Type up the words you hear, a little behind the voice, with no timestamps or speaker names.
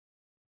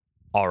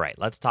All right,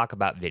 let's talk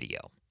about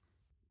video.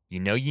 You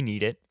know you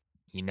need it.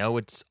 You know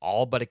it's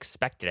all but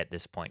expected at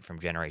this point from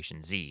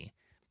Generation Z.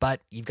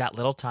 But you've got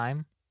little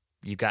time,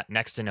 you've got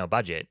next to no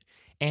budget,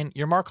 and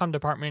your Marcom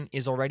department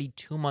is already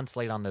 2 months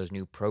late on those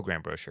new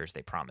program brochures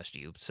they promised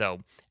you.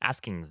 So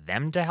asking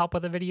them to help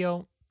with a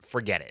video,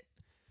 forget it.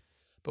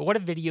 But what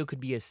if video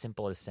could be as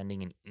simple as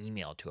sending an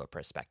email to a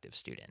prospective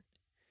student?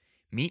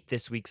 Meet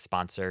this week's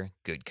sponsor,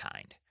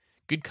 GoodKind.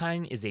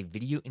 GoodKind is a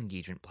video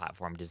engagement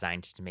platform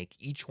designed to make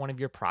each one of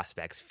your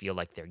prospects feel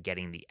like they're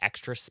getting the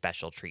extra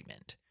special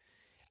treatment.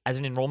 As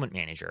an enrollment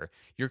manager,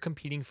 you're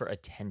competing for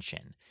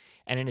attention,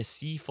 and in a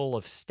sea full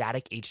of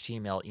static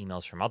HTML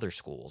emails from other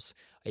schools,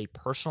 a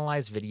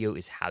personalized video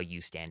is how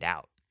you stand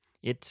out.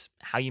 It's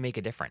how you make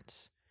a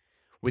difference.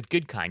 With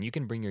GoodKind, you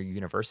can bring your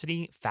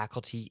university,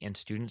 faculty, and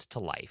students to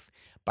life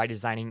by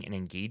designing an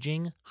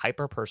engaging,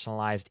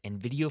 hyper-personalized, and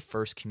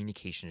video-first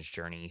communications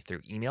journey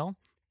through email,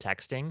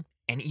 texting,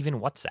 and even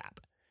WhatsApp.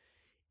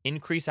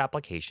 Increase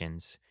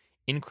applications,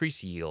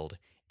 increase yield,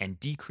 and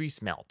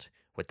decrease melt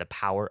with the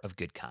power of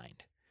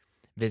GoodKind.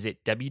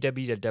 Visit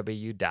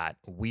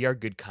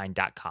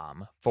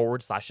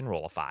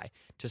www.wearegoodkind.com/Enrollify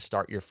to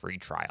start your free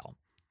trial.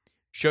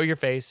 Show your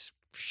face,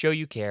 show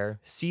you care,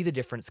 see the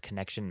difference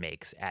connection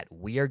makes at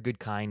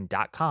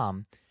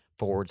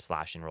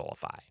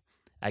wearegoodkind.com/Enrollify.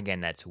 Again,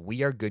 that's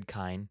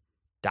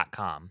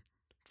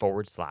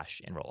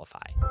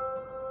wearegoodkind.com/Enrollify.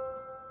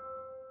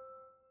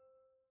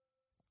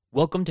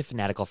 Welcome to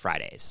Fanatical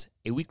Fridays,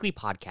 a weekly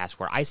podcast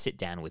where I sit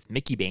down with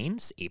Mickey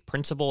Baines, a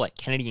principal at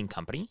Kennedy &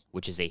 Company,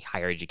 which is a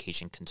higher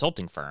education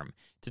consulting firm,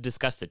 to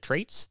discuss the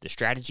traits, the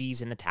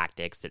strategies, and the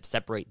tactics that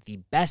separate the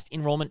best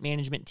enrollment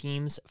management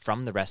teams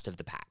from the rest of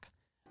the pack.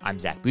 I'm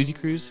Zach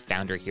Boozy-Cruz,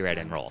 founder here at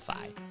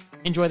Enrollify.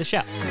 Enjoy the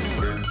show.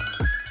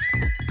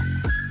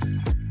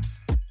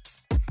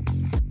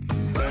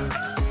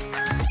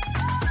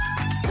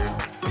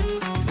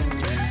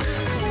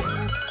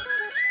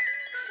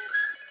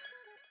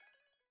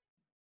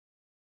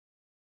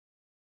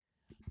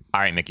 All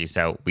right, Mickey.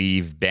 So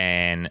we've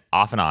been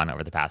off and on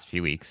over the past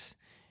few weeks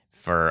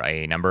for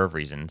a number of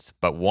reasons.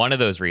 But one of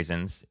those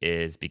reasons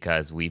is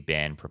because we've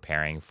been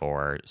preparing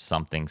for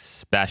something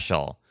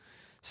special.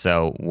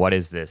 So what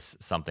is this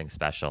something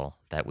special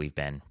that we've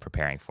been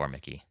preparing for,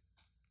 Mickey?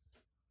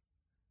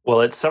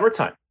 Well, it's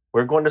summertime.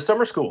 We're going to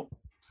summer school.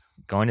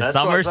 Going to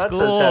summer school. That's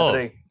what's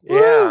happening.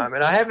 Yeah, I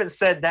mean, I haven't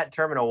said that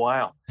term in a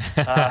while.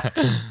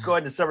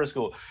 Going to summer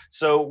school.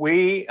 So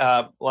we,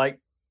 like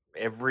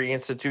every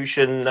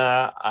institution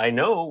I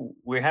know,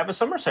 we have a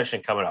summer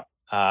session coming up.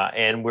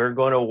 And we're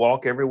going to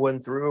walk everyone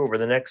through over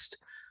the next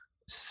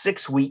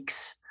 6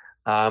 weeks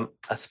a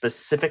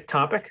specific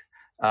topic.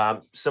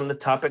 Some of the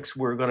topics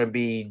we're going to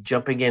be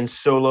jumping in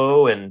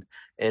solo and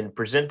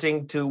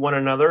presenting to one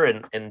another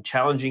and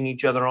challenging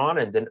each other on.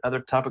 And then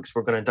other topics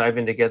we're going to dive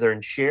in together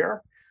and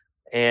share.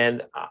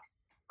 And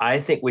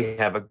I think we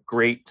have a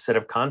great set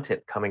of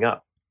content coming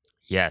up.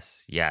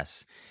 Yes.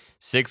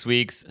 6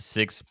 weeks,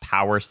 6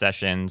 power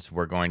sessions.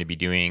 We're going to be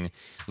doing a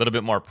little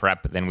bit more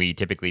prep than we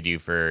typically do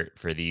for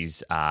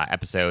these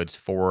episodes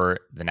for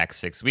the next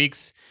 6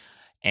 weeks.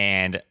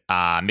 And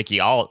Mickey,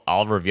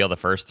 I'll reveal the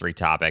first 3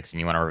 topics, and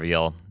you want to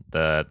reveal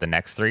the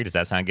next 3. Does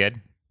that sound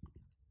good?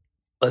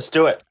 Let's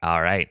do it.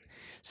 All right.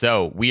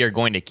 So we are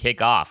going to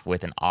kick off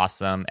with an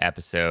awesome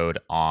episode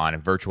on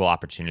virtual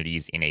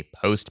opportunities in a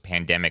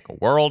post-pandemic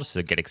world.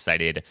 So get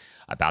excited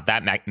about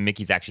that.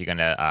 Mickey's actually going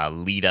to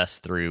lead us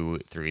through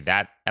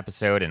that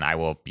episode, and I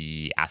will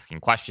be asking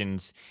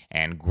questions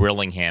and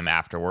grilling him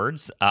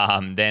afterwards.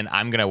 Then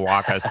I'm going to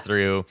walk us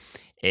through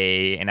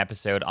an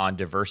episode on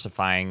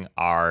diversifying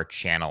our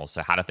channels.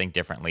 So how to think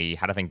differently,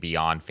 how to think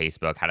beyond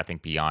Facebook, how to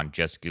think beyond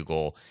just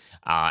Google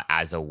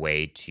as a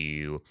way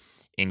to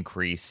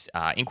increase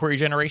inquiry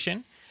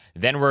generation.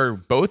 Then we're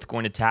both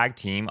going to tag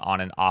team on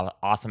an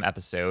awesome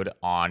episode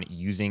on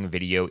using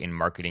video in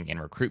marketing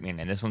and recruitment.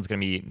 And this one's going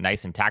to be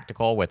nice and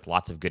tactical with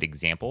lots of good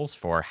examples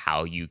for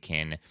how you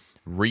can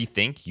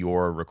rethink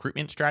your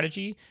recruitment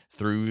strategy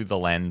through the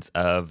lens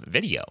of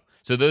video.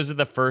 So those are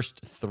the first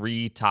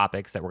 3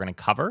 topics that we're going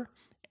to cover.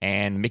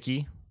 And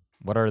Mickey,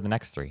 what are the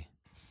next 3?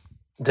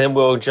 Then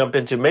we'll jump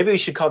into, maybe we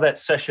should call that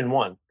session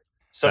 1.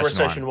 Summer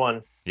session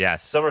 1.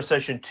 Yes. Summer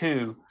session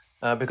 2.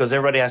 Because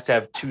everybody has to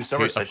have 2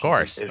 summer sessions. Of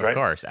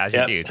course, as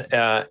you do.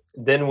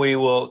 Then we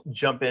will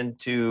jump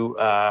into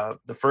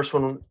the first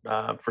one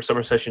for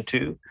summer session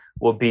 2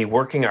 will be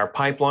working our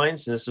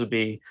pipelines. And this will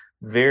be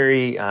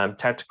very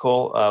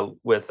tactical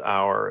with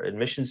our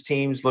admissions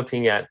teams,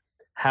 looking at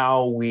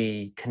how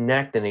we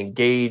connect and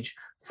engage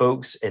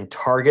folks and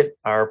target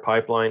our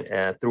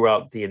pipeline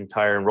throughout the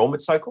entire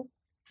enrollment cycle.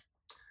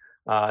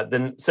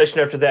 Then session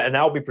after that, and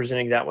I'll be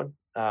presenting that one.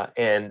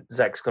 And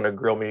Zach's going to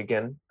grill me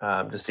again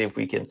to see if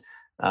we can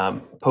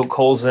poke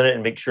holes in it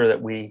and make sure that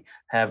we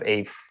have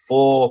a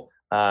full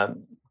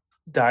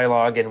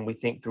dialogue and we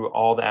think through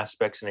all the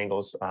aspects and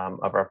angles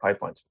of our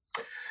pipelines.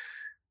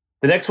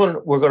 The next one,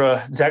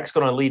 Zach's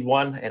going to lead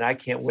one, and I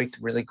can't wait to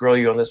really grill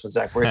you on this one,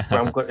 Zach.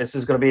 This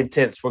is going to be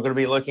intense. We're going to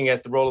be looking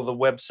at the role of the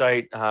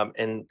website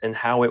and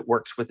how it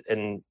works with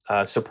and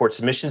supports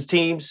submissions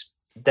teams.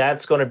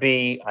 That's going to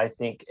be, I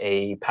think,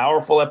 a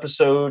powerful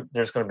episode.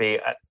 There's going to be,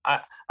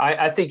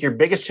 I think your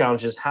biggest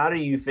challenge is how do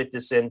you fit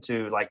this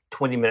into like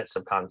 20 minutes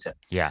of content?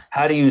 Yeah.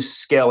 How do you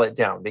scale it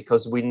down?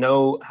 Because we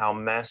know how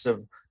massive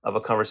of a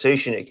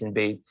conversation it can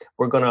be.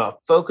 We're going to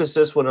focus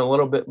this one a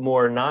little bit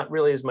more, not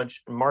really as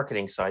much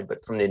marketing side,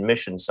 but from the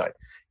admission side.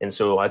 And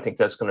so I think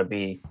that's going to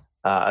be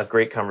a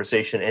great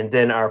conversation. And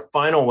then our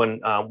final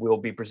one we'll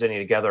be presenting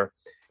together.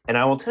 And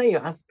I will tell you,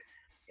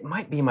 it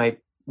might be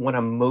one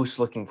I'm most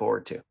looking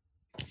forward to.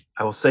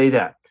 I will say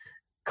that.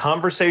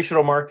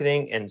 Conversational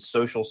marketing and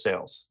social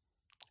sales.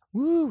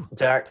 Woo.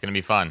 Zach, it's going to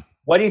be fun.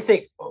 What do you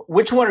think?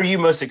 Which one are you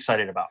most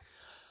excited about?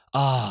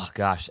 Oh,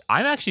 gosh.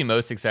 I'm actually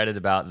most excited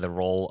about the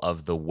role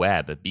of the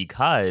web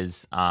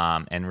because,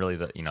 and really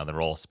the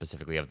role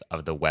specifically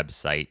of the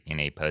website in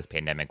a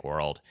post-pandemic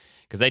world,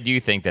 because I do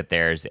think that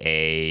there's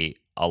a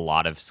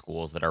lot of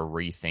schools that are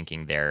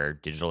rethinking their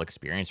digital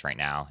experience right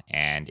now.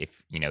 And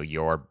if,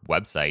 your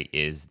website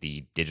is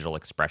the digital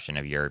expression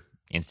of your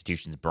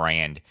institution's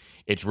brand,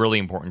 it's really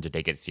important to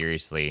take it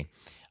seriously.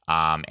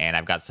 And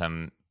I've got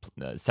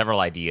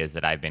several ideas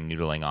that I've been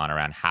noodling on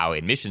around how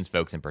admissions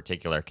folks in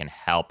particular can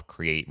help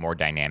create more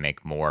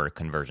dynamic, more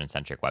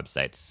conversion-centric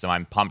websites. So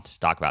I'm pumped to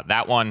talk about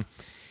that one.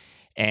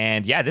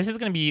 And yeah, this is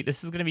going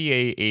to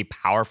be a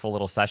powerful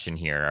little session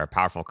here, a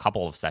powerful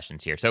couple of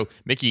sessions here. So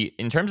Mickey,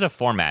 in terms of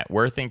format,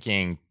 we're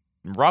thinking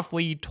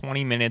roughly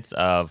 20 minutes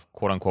of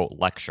quote unquote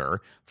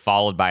lecture,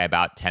 followed by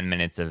about 10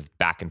 minutes of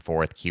back and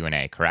forth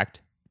Q&A,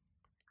 correct?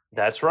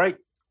 That's right.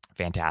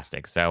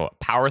 Fantastic. So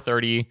Power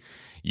 30,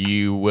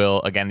 these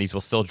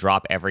will still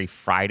drop every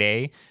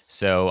Friday.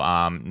 So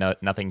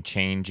nothing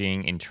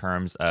changing in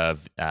terms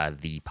of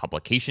the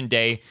publication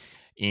day.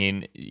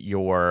 In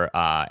your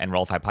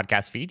Enrollify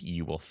podcast feed,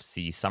 you will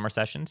see summer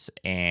sessions.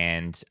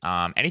 And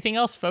anything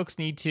else folks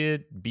need to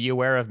be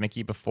aware of,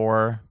 Mickey,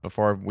 before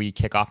we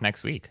kick off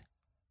next week?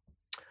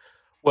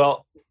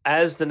 Well,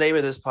 as the name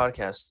of this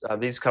podcast,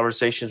 these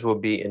conversations will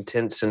be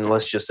intense and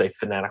let's just say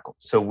fanatical.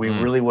 So we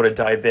really want to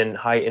dive in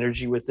high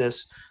energy with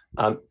this.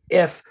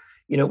 If,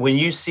 when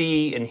you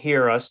see and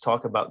hear us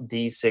talk about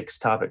these 6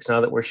 topics,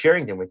 now that we're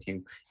sharing them with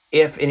you,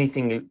 if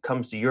anything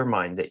comes to your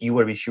mind that you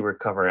want to be sure we're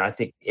covering, I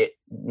think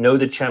know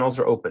the channels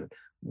are open.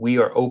 We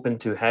are open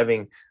to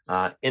having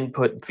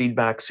input,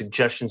 feedback,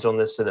 suggestions on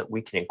this so that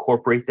we can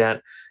incorporate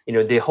that.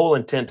 The whole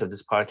intent of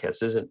this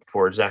podcast isn't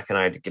for Zach and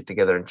I to get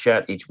together and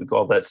chat each week.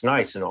 All that's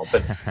nice and all,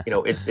 but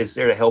it's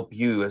there to help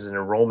you as an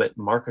enrollment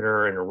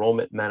marketer, an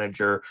enrollment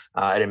manager,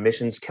 an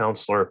admissions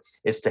counselor.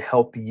 It's to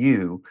help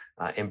you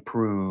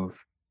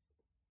improve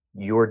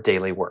your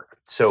daily work.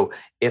 So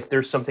if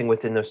there's something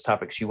within those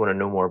topics you want to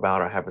know more about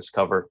or have us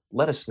cover,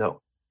 let us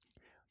know.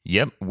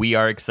 Yep, we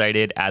are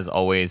excited. As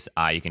always,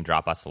 you can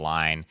drop us a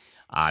line.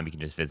 You can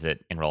just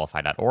visit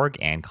enrollify.org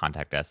and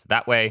contact us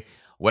that way.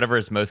 Whatever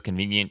is most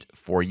convenient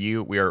for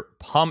you. We are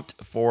pumped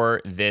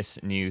for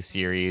this new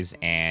series,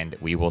 and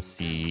we will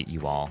see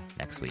you all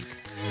next week.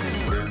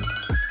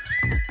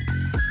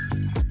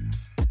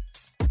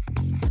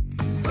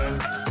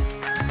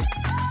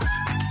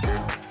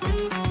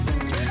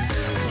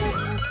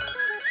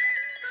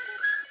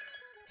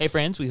 Hey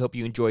friends, we hope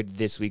you enjoyed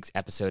this week's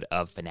episode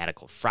of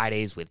Fanatical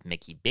Fridays with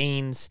Mickey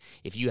Baines.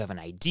 If you have an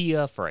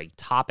idea for a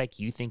topic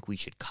you think we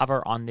should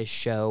cover on this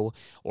show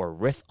or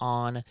riff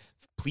on,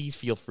 please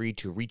feel free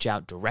to reach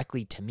out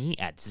directly to me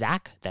at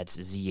Zach, that's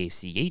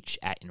ZACH,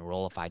 at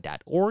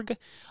enrollify.org,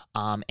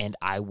 and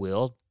I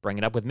will bring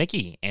it up with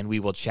Mickey, and we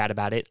will chat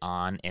about it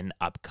on an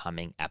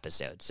upcoming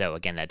episode. So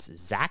again, that's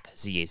Zach,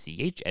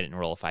 ZACH, at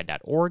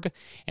enrollify.org,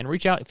 and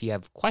reach out if you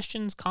have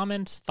questions,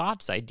 comments,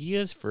 thoughts,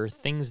 ideas for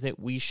things that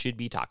we should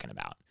be talking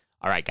about.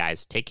 All right,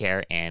 guys, take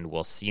care, and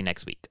we'll see you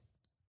next week.